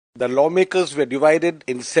The lawmakers were divided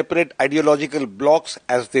in separate ideological blocs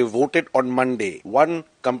as they voted on Monday. One,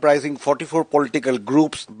 comprising 44 political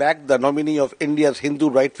groups, backed the nominee of India's Hindu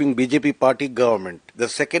right-wing BJP party government. The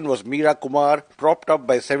second was Meera Kumar, propped up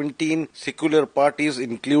by 17 secular parties,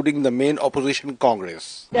 including the main opposition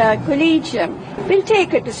Congress. The collegium will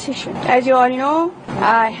take a decision. As you all know,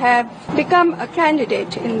 I have become a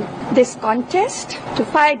candidate in this contest to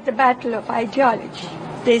fight the battle of ideology.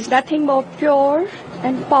 There is nothing more pure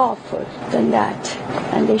and powerful than that,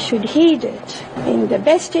 and they should heed it in the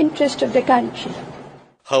best interest of the country.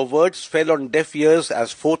 Her words fell on deaf ears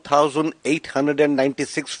as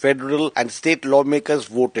 4,896 federal and state lawmakers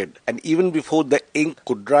voted. And even before the ink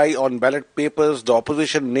could dry on ballot papers, the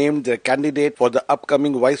opposition named their candidate for the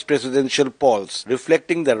upcoming vice presidential polls,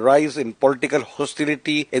 reflecting the rise in political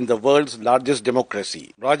hostility in the world's largest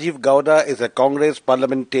democracy. Rajiv Gowda is a Congress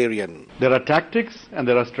parliamentarian. There are tactics and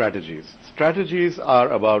there are strategies. Strategies are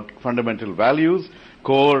about fundamental values,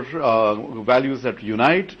 core values that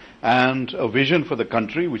unite, and a vision for the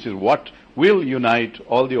country, which is what will unite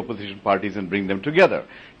all the opposition parties and bring them together.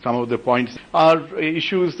 Some of the points are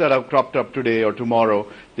issues that have cropped up today or tomorrow.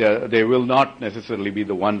 They will not necessarily be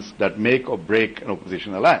the ones that make or break an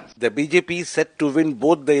opposition alliance. The BJP, set to win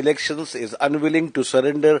both the elections, is unwilling to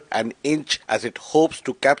surrender an inch as it hopes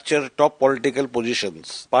to capture top political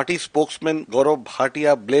positions. Party spokesman Gaurav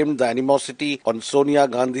Bhatia blamed the animosity on Sonia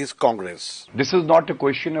Gandhi's Congress. This is not a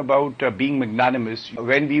question about being magnanimous.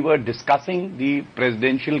 When we were discussing the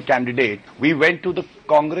presidential candidate, we went to the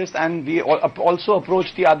Congress and we also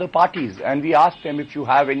approached the other parties and we asked them, if you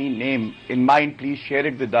have any name in mind, please share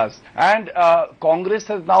it with us. And Congress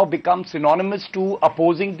has now become synonymous to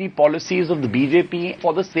opposing the policies of the BJP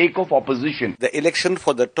for the sake of opposition. The election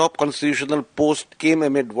for the top constitutional post came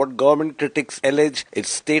amid what government critics allege is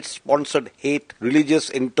state-sponsored hate, religious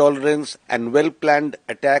intolerance and well-planned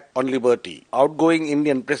attack on liberty. Outgoing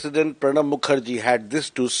Indian President Pranab Mukherjee had this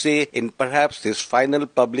to say in perhaps his final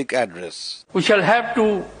public address. We shall have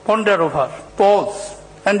to ponder over, pause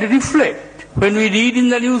and reflect when we read in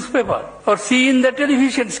the newspaper or see in the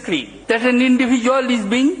television screen that an individual is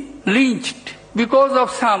being lynched because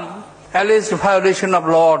of some alleged violation of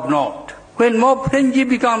law or not. When mob frenzy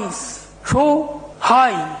becomes so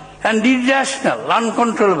high and irrational,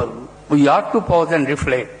 uncontrollable, we ought to pause and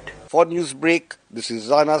reflect. For Newsbreak, this is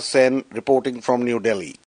Rana Senn reporting from New Delhi.